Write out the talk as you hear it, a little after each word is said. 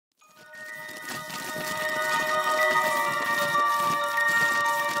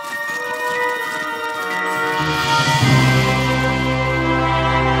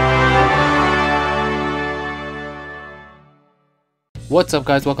What's up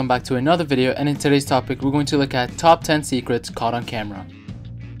guys, welcome back to another video, and in today's topic we're going to look at top 10 secrets caught on camera.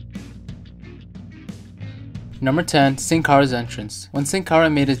 Number 10. Sin Cara's entrance. When Sin Cara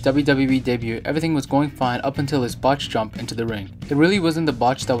made his WWE debut, everything was going fine up until his botched jump into the ring. It really wasn't the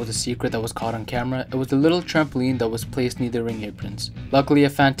botch that was a secret that was caught on camera, it was the little trampoline that was placed near the ring aprons. Luckily, a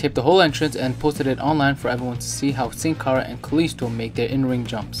fan taped the whole entrance and posted it online for everyone to see how Sin Cara and Kalisto make their in-ring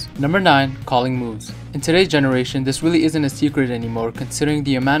jumps. Number 9. Calling moves. In today's generation, this really isn't a secret anymore considering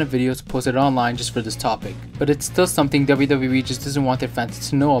the amount of videos posted online just for this topic. But it's still something WWE just doesn't want their fans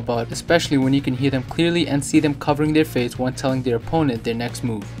to know about, especially when you can hear them clearly and see them covering their face when telling their opponent their next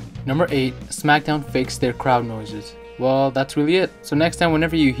move. Number 8. SmackDown fakes their crowd noises. Well, that's really it. So next time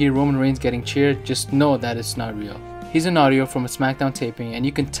whenever you hear Roman Reigns getting cheered, just know that it's not real. Here's an audio from a SmackDown taping and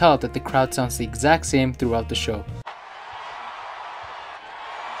you can tell that the crowd sounds the exact same throughout the show.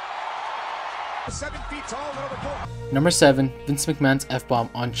 7 feet tall, Number 7. Vince McMahon's F-bomb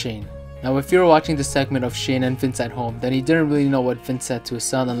on Shane. Now if you were watching the segment of Shane and Vince at home, then you didn't really know what Vince said to his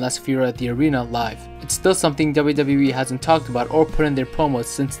son unless if you were at the arena live. It's still something WWE hasn't talked about or put in their promos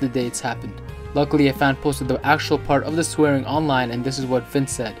since the day it's happened. Luckily, a fan posted the actual part of the swearing online and this is what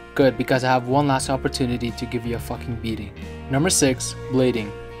Vince said. Good, because I have one last opportunity to give you a fucking beating. Number 6.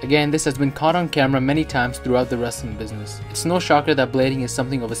 Blading. Again, this has been caught on camera many times throughout the wrestling business. It's no shocker that blading is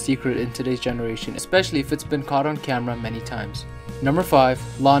something of a secret in today's generation, especially if it's been caught on camera many times. Number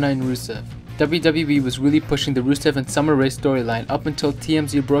 5. Lana and Rusev. WWE was really pushing the Rusev and Summer Rae storyline up until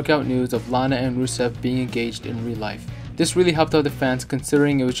TMZ broke out news of Lana and Rusev being engaged in real life. This really helped out the fans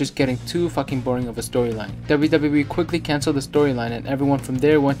considering it was just getting too fucking boring of a storyline. WWE quickly cancelled the storyline and everyone from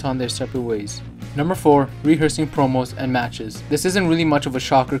there went on their separate ways. Number 4. Rehearsing promos and matches. This isn't really much of a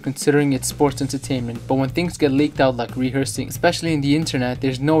shocker considering it's sports entertainment, but when things get leaked out like rehearsing, especially in the internet,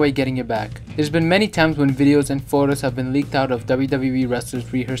 there's no way getting it back. There's been many times when videos and photos have been leaked out of WWE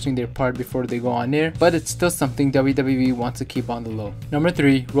wrestlers rehearsing their part before they go on air, but it's still something WWE wants to keep on the low. Number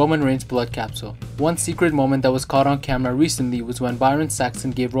 3. Roman Reigns blood capsule. One secret moment that was caught on camera recently was when Byron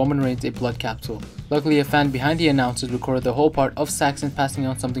Saxton gave Roman Reigns a blood capsule. Luckily, a fan behind the announcers recorded the whole part of Saxton passing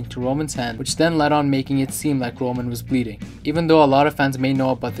on something to Roman's hand, which then led on making it seem like Roman was bleeding. Even though a lot of fans may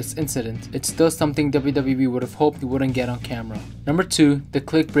know about this incident, it's still something WWE would have hoped they wouldn't get on camera. Number 2. The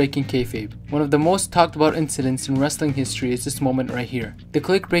click-breaking kayfabe. One of the most talked about incidents in wrestling history is this moment right here. The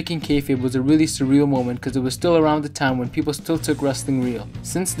click-breaking kayfabe was a really surreal moment because it was still around the time when people still took wrestling real.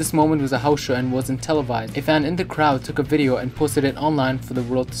 Since this moment was a house show and wasn't televised, a fan in the crowd took a video and posted it online for the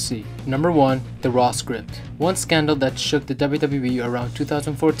world to see. Number 1. The Raw script. One scandal that shook the WWE around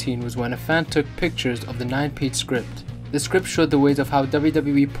 2014 was when a fan took pictures of the 9-page script. The script showed the ways of how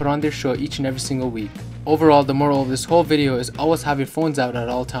WWE put on their show each and every single week. Overall, the moral of this whole video is always have your phones out at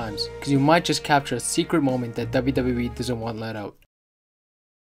all times, because you might just capture a secret moment that WWE doesn't want let out.